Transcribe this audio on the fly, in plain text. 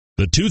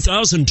The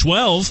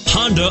 2012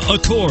 Honda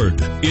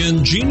Accord.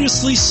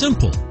 Ingeniously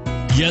simple,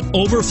 yet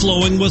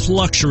overflowing with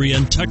luxury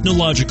and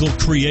technological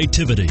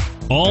creativity.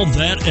 All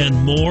that and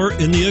more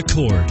in the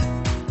Accord,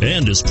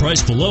 and is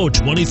priced below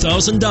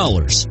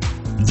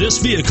 $20,000. This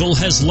vehicle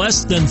has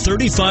less than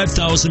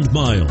 35,000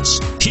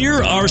 miles.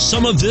 Here are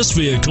some of this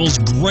vehicle's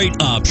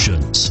great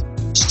options: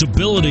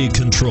 stability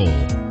control,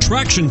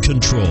 traction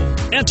control,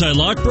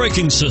 anti-lock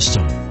braking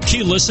system,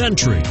 keyless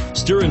entry,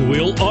 steering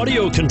wheel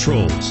audio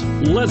controls,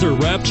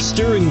 leather-wrapped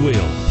steering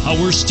wheel,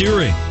 power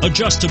steering,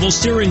 adjustable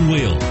steering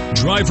wheel,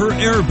 driver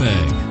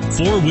airbag,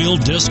 four-wheel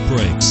disc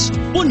brakes.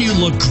 Wouldn't you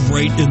look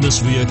great in this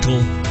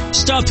vehicle?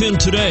 Stop in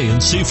today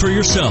and see for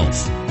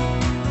yourself.